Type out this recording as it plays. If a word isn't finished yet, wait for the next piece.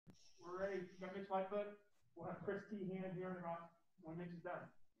you got Mitch Lightfoot. We'll have Chris T. hand here in about when Mitch is done.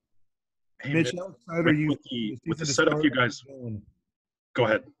 Hey, Mitch, how excited are you with the setup, you guys? Go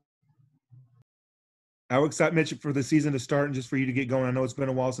ahead. How excited, Mitch, for the season to start and just for you to get going? I know it's been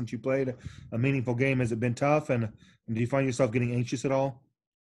a while since you played a meaningful game. Has it been tough, and do you find yourself getting anxious at all?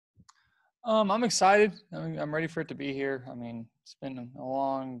 I'm excited. I mean, I'm ready for it to be here. I mean, it's been a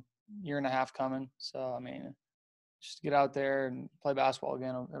long year and a half coming. So, I mean, just get out there and play basketball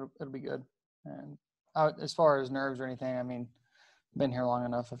again. It'll be good. And as far as nerves or anything, I mean, been here long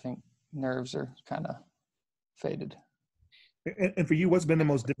enough. I think nerves are kind of faded. And for you, what's been the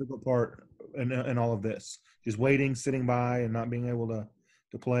most difficult part in all of this? Just waiting, sitting by, and not being able to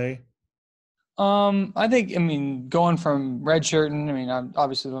play? I mean, going from redshirting, I mean, I've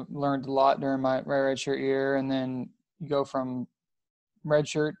obviously learned a lot during my redshirt year, and then you go from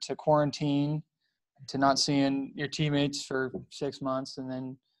redshirt to quarantine to not seeing your teammates for 6 months, and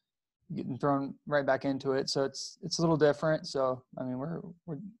then getting thrown right back into it. So it's a little different. So I mean,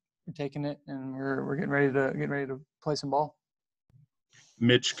 we're taking it, and we're getting ready to play some ball.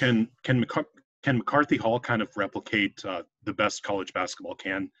 Mitch, can McCarthy Hall kind of replicate the best college basketball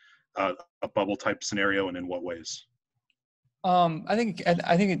can, a bubble type scenario, and in what ways? I think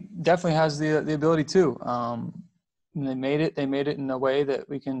it definitely has the ability to. They made it in a way that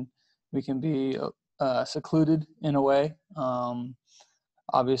we can be secluded in a way.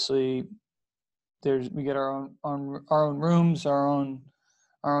 Obviously, we get our own rooms, our own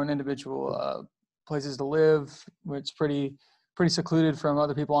individual places to live. It's pretty secluded from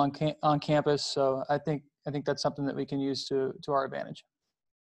other people on campus. So I think that's something that we can use to our advantage.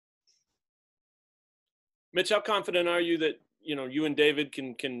 Mitch, how confident are you that you and David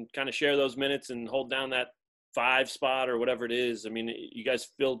can kind of share those minutes and hold down that 5 spot or whatever it is? I mean, you guys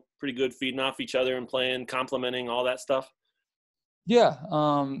feel pretty good feeding off each other and playing, complimenting, all that stuff? Yeah.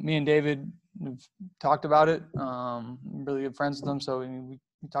 Me and David have talked about it. Really good friends with them. So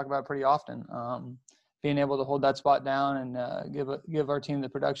we talk about it pretty often. Being able to hold that spot down and give our team the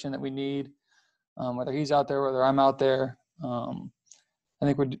production that we need, whether he's out there, whether I'm out there. I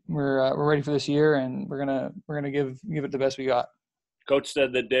think we're ready for this year, and we're gonna give it the best we got. Coach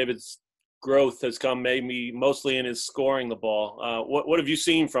said that David's growth has come maybe mostly in his scoring the ball. What have you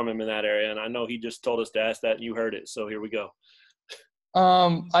seen from him in that area? And I know he just told us to ask that, and you heard it. So here we go.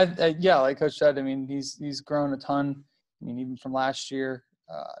 Yeah, like Coach said, I mean, he's grown a ton. I mean, even from last year,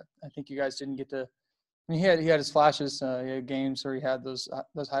 I think you guys didn't get to. I mean, he had his flashes. He had games where he had those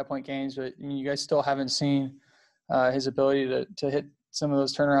high point games, but I mean, you guys still haven't seen his ability to hit some of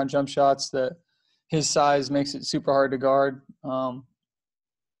those turnaround jump shots that his size makes it super hard to guard, and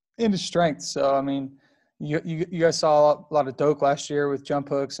his strength. So, I mean, you guys saw a lot of Doak last year with jump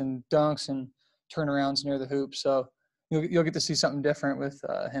hooks and dunks and turnarounds near the hoop. So you'll get to see something different with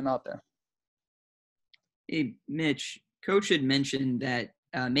him out there. Hey, Mitch, Coach had mentioned that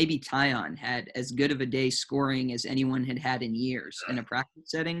maybe Tyon had as good of a day scoring as anyone had in years in a practice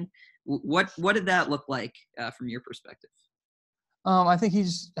setting. What did that look like from your perspective? I think he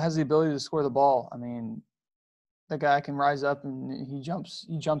has the ability to score the ball. I mean, the guy can rise up and he jumps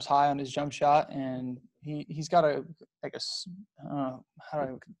high on his jump shot, and he's got I don't know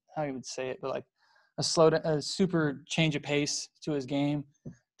how you would say it, but like a super change of pace to his game,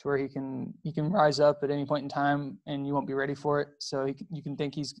 to where he can rise up at any point in time and you won't be ready for it. So you can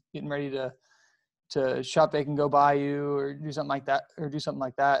think he's getting ready to shot fake and go by you or do something like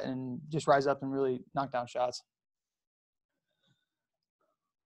that and just rise up and really knock down shots.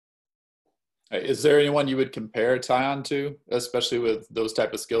 Is there anyone you would compare Tyon to, especially with those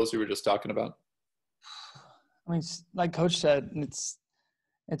type of skills you were just talking about? I mean, like Coach said, it's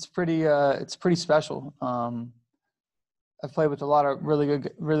pretty special. I've played with a lot of really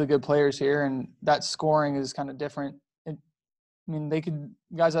good players here, and that scoring is kind of different. I mean,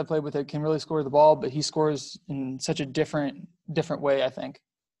 guys I've played with it can really score the ball, but he scores in such a different way, I think.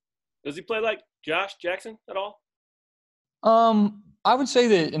 Does he play like Josh Jackson at all? I would say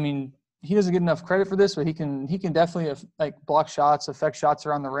that, I mean, he doesn't get enough credit for this, but he can definitely block shots, affect shots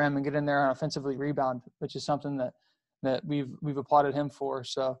around the rim, and get in there and offensively rebound, which is something that we've applauded him for.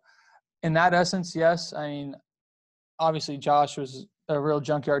 So in that essence, yes. I mean, obviously Josh was a real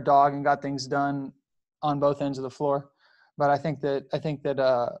junkyard dog and got things done on both ends of the floor. But I think that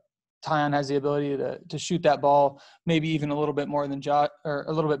Tyon has the ability to shoot that ball maybe even a little bit more than Josh, or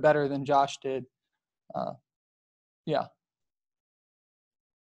a little bit better than Josh did. Yeah.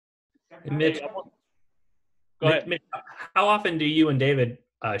 And Mitch, Go ahead. Mitch, how often do you and David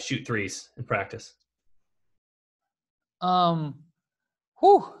shoot threes in practice? Coach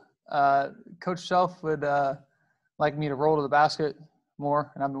Self would like me to roll to the basket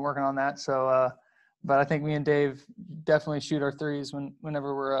more, and I've been working on that. So, but I think me and Dave definitely shoot our threes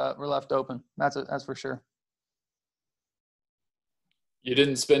whenever we're left open. That's for sure. You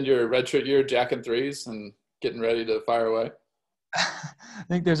didn't spend your redshirt year jacking threes and getting ready to fire away? I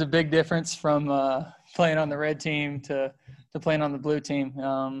think there's a big difference from playing on the red team to playing on the blue team.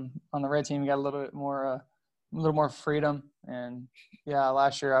 On the red team, you got a little bit more, a little more freedom. And yeah,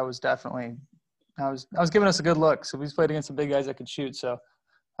 last year I was giving us a good look. So we played against some big guys that could shoot. So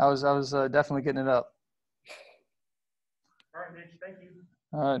I was definitely getting it up. All right, Mitch, thank you.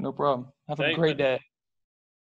 All right, no problem. Have a Thanks, great man. day.